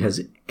humanity has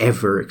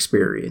ever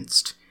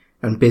experienced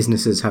and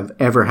businesses have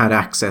ever had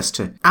access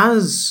to.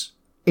 As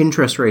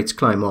interest rates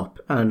climb up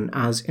and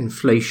as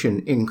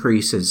inflation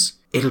increases,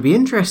 it'll be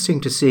interesting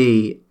to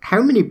see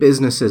how many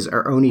businesses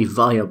are only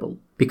viable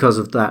because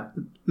of that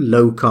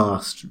low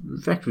cost,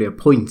 effectively a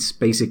points,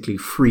 basically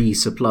free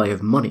supply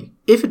of money.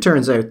 If it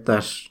turns out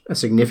that a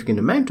significant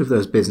amount of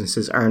those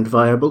businesses aren't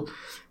viable,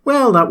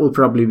 well, that will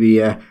probably be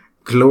a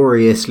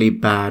gloriously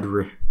bad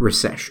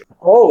recession.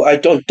 Oh, I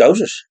don't doubt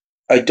it.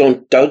 I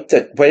don't doubt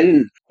that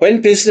when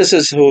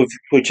businesses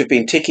which have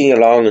been ticking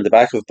along in the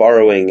back of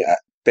borrowing at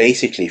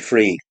basically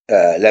free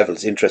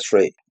levels, interest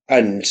free,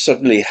 and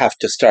suddenly have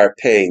to start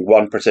paying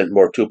 1%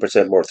 more,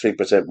 2% more,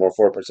 3% more,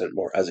 4%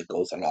 more as it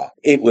goes along,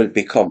 it will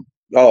become,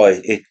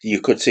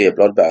 you could see a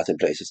bloodbath in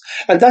places.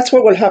 And that's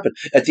what will happen.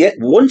 At the end,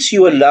 once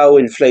you allow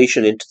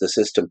inflation into the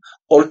system,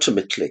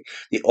 ultimately,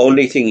 the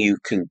only thing you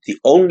can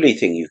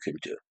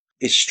do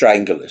is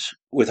strangle it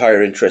with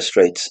higher interest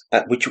rates,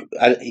 which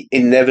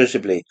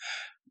inevitably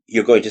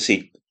you're going to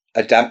see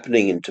a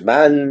dampening in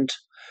demand,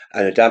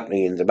 and a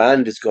dampening in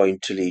demand is going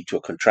to lead to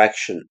a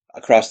contraction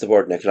across the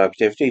board in economic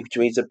activity, which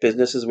means that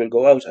businesses will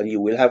go out and you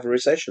will have a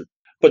recession.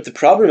 But the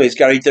problem is,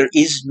 Gary, there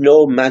is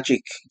no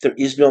magic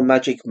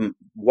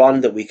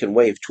wand that we can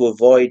wave to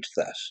avoid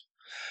that.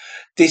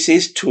 This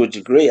is, to a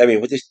degree, I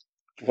mean,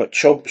 what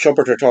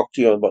Schumpeter talked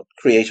to you about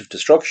creative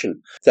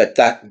destruction, in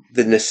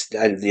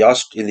the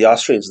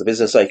Austrians, the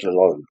business cycle, and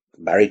all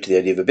married to the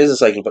idea of a business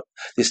cycle, but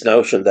this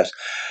notion that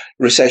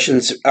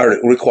recessions are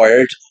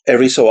required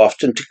every so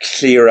often to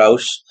clear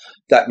out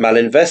that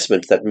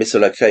malinvestment, that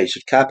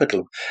misallocated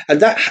capital. And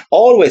that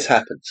always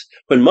happens.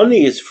 When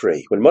money is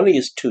free, when money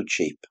is too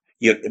cheap,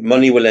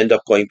 money will end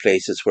up going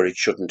places where it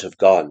shouldn't have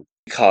gone.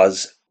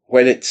 Because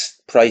when it's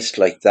priced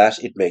like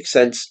that, it makes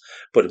sense.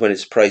 But when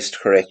it's priced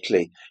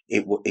correctly,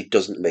 it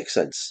doesn't make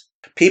sense.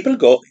 People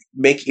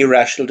make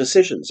irrational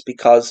decisions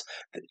because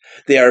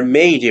they are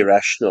made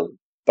irrational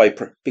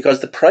because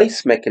the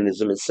price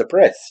mechanism is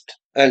suppressed.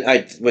 And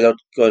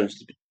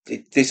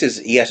this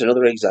is yet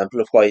another example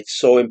of why it's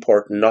so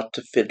important not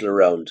to fiddle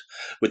around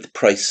with the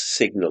price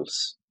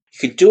signals.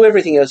 You can do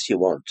everything else you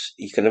want.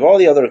 You can have all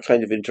the other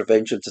kind of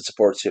interventions and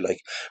supports you like,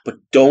 but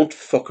don't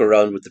fuck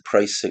around with the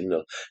price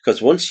signal,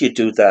 because once you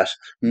do that,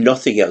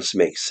 nothing else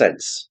makes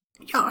sense.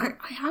 Yeah,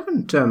 I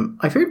haven't.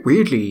 I've heard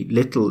weirdly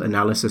little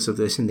analysis of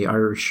this in the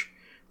Irish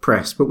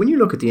press, but when you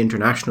look at the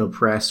international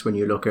press, when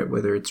you look at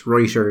whether it's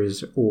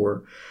Reuters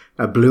or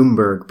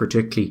Bloomberg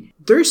particularly,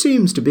 there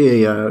seems to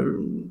be a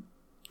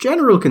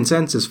general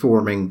consensus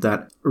forming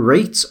that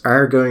rates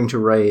are going to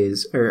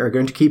rise, are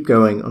going to keep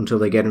going until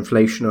they get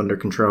inflation under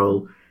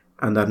control,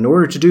 and that in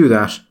order to do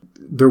that,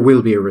 there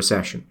will be a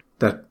recession.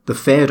 That the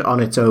Fed on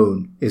its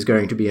own is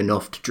going to be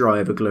enough to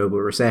drive a global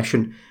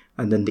recession,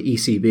 and then the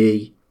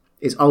ECB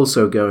is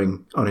also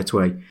going on its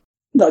way.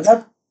 No,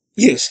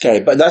 yes,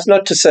 Kerry, but that's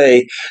not to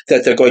say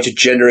that they're going to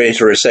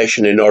generate a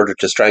recession in order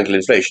to strangle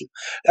inflation.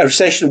 A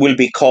recession will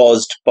be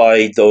caused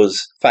by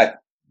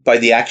by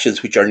the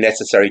actions which are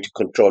necessary to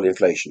control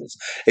inflation.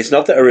 It's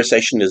not that a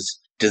recession is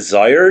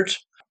desired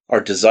or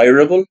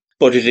desirable,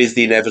 but it is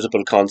the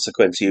inevitable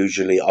consequence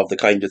usually of the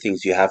kind of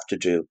things you have to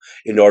do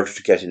in order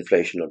to get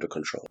inflation under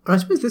control. I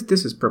suppose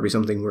this is probably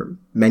something we're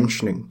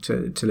mentioning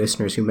to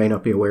listeners who may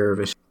not be aware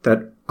of it,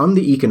 that on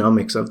the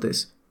economics of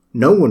this,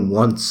 no one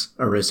wants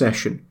a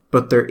recession,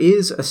 but there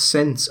is a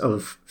sense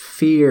of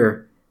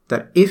fear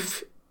that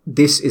if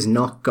this is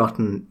not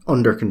gotten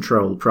under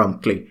control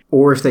promptly,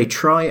 or if they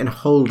try and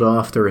hold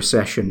off the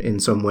recession in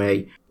some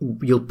way,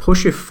 you'll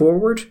push it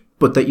forward,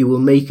 but that you will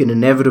make an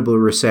inevitable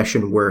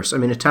recession worse. I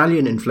mean,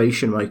 Italian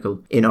inflation,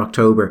 Michael, in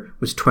October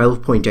was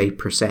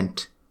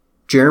 12.8%.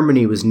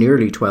 Germany was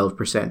nearly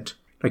 12%.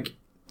 Like,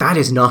 that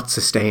is not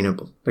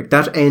sustainable. Like,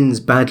 that ends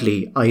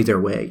badly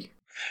either way.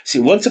 See,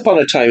 once upon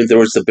a time, there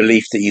was the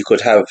belief that you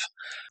could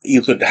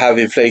have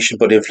inflation,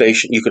 but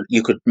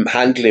you could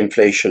handle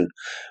inflation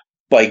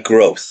by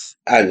growth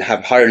and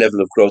have higher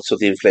level of growth, so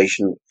the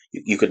inflation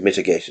you could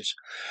mitigate it.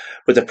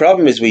 But the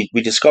problem is we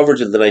discovered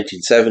in the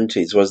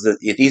 1970s was that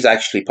it is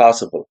actually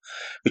possible,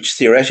 which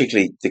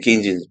theoretically the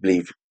Keynesians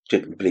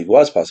didn't believe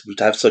was possible,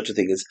 to have such a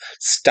thing as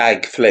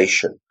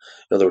stagflation.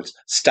 In other words,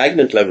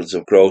 stagnant levels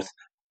of growth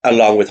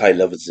along with high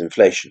levels of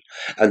inflation.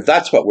 And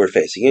that's what we're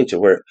facing into.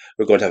 We're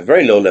going to have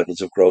very low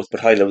levels of growth, but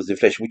high levels of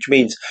inflation, which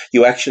means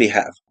you actually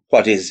have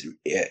what is,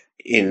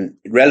 in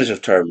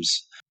relative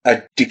terms,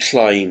 a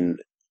decline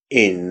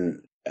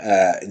in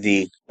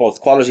the both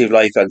quality of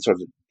life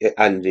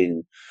and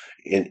in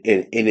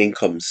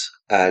incomes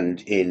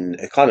and in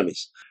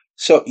economies.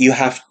 So you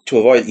have to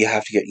avoid.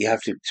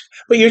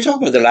 But you're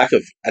talking about the lack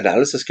of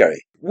analysis,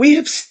 Gary. We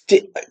have.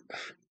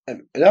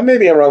 Now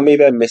maybe I'm wrong.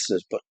 Maybe I'm missing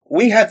it. But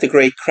we had the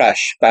great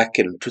crash back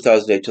in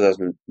 2008,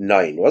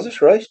 2009. Was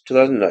it right?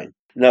 2009.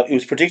 Now, it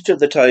was predicted at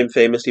the time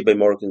famously by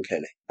Morgan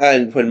Kelly.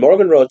 And when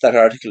Morgan wrote that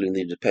article in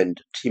The Independent,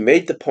 he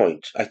made the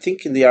point, I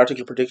think in the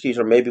article predicted,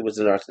 or maybe it was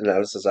an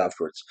analysis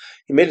afterwards,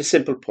 he made a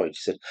simple point.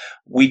 He said,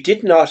 we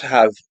did not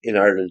have in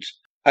Ireland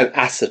an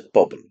asset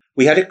bubble.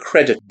 We had a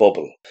credit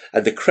bubble.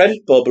 And the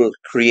credit bubble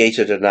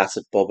created an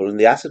asset bubble. And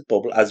the asset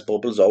bubble, as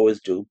bubbles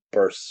always do,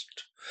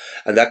 burst.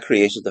 And that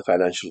created the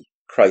financial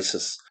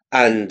crisis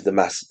and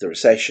the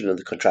recession and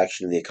the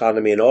contraction in the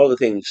economy and all the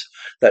things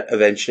that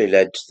eventually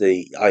led to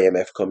the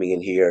IMF coming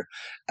in here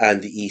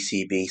and the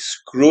ECB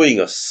screwing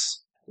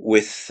us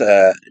with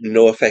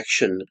no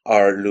affection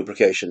or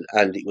lubrication,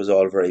 and it was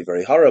all very,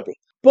 very horrible.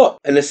 But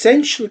an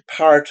essential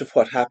part of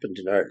what happened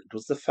in Ireland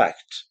was the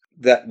fact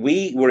that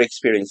we were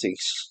experiencing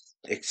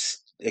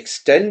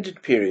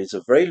extended periods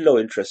of very low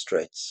interest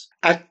rates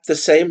at the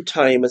same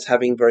time as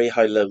having very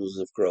high levels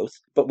of growth.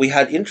 But we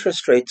had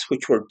interest rates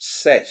which were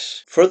set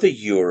for the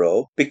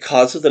euro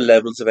because of the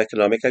levels of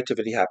economic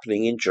activity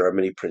happening in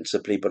Germany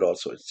principally, but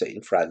also, say,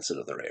 in France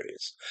and other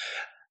areas.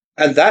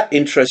 And that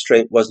interest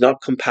rate was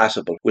not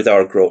compatible with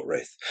our growth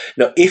rate.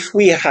 Now, if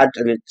we had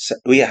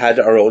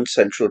our own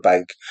central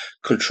bank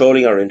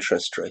controlling our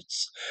interest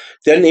rates,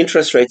 then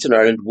interest rates in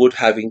Ireland would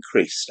have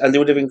increased. And they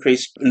would have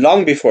increased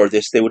long before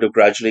this. They would have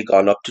gradually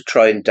gone up to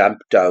try and damp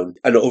down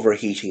an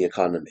overheating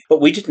economy.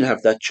 But we didn't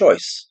have that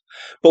choice.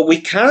 But we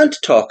can't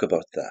talk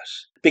about that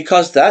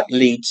because that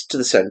leads to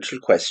the central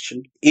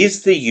question,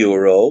 is the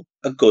euro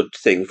a good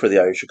thing for the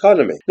Irish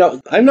economy? Now,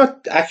 I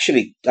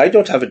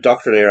don't have a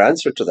doctrinaire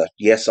answer to that,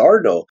 yes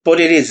or no, but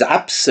it is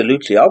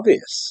absolutely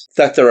obvious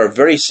that there are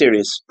very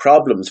serious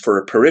problems for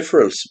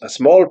a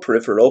small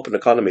peripheral open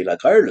economy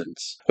like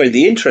Ireland's, when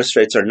the interest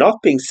rates are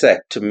not being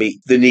set to meet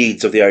the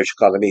needs of the Irish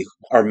economy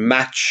or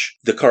match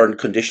the current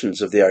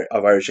conditions of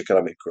Irish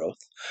economic growth,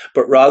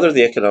 but rather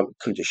the economic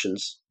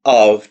conditions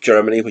of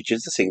Germany, which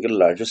is the single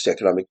largest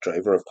economic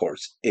driver, of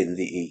course, in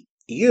the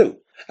EU.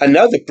 And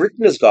now that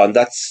Britain is gone,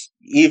 that's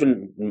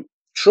even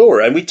truer.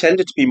 And we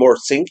tended to be more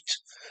synced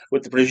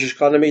with the British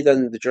economy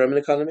than the German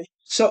economy.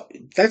 So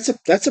that's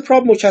a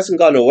problem which hasn't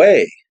gone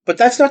away. But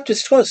that's not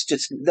discussed.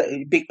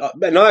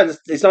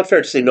 It's not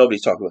fair to say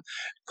nobody's talking about it.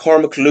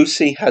 Cormac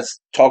Lucy has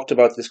talked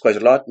about this quite a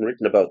lot and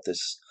written about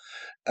this.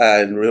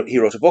 And he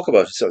wrote a book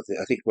about it. So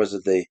I think it was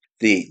I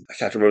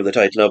can't remember the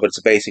title now, but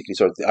it's basically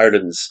sort of the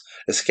Ireland's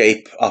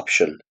escape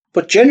option.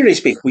 But generally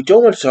speaking, we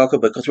don't want to talk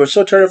about it because we're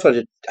so terrified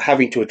of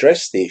having to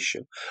address the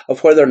issue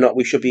of whether or not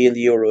we should be in the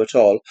euro at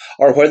all,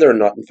 or whether or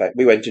not, in fact,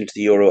 we went into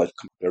the euro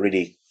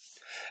really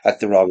at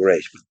the wrong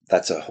rate. But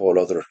that's a whole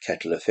other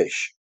kettle of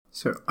fish.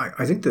 So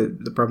I think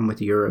the problem with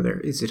the euro there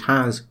is it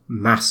has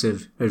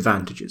massive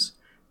advantages,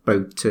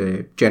 both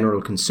to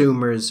general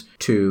consumers,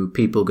 to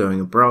people going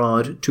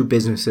abroad, to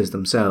businesses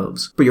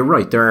themselves. But you're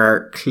right, there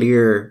are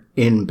clear,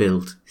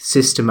 inbuilt,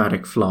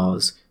 systematic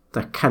flaws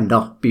that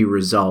cannot be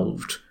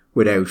resolved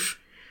without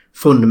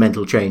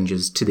fundamental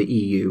changes to the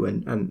EU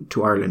and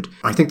to Ireland.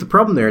 I think the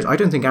problem there is I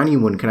don't think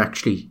anyone can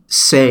actually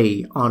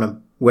say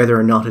whether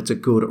or not it's a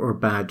good or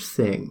bad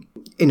thing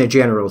in a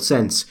general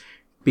sense,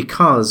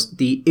 because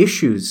the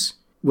issues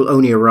will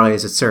only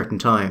arise at certain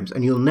times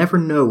and you'll never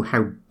know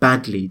how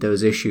badly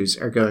those issues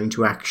are going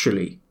to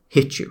actually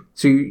hit you.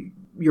 So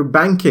you're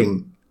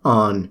banking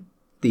on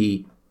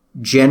the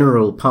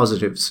general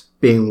positives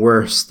being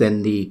worse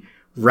than the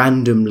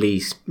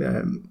randomly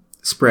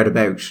spread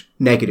about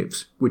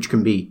negatives, which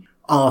can be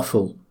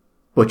awful,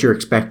 but you're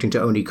expecting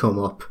to only come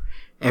up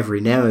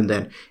every now and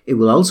then. It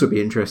will also be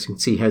interesting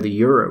to see how the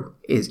euro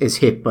is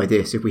hit by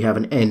this if we have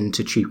an end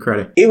to cheap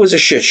credit. It was a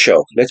shit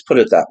show. Let's put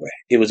it that way.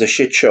 It was a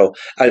shit show.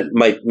 And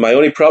my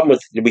only problem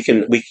with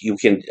you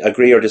can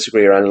agree or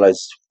disagree or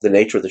analyze the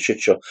nature of the shit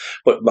show.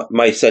 But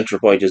my central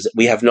point is that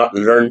we have not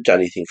learned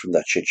anything from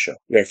that shit show.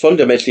 We're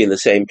fundamentally in the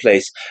same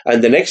place.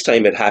 And the next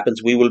time it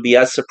happens, we will be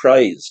as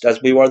surprised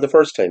as we were the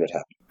first time it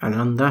happened. And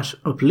on that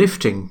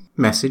uplifting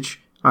message,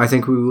 I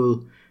think we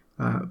will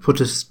put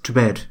us to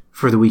bed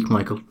for the week,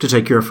 Michael, to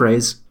take your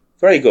phrase.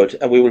 Very good.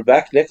 And we will be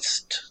back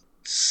next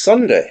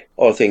Sunday,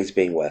 all things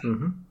being well.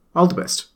 Mm-hmm. All the best.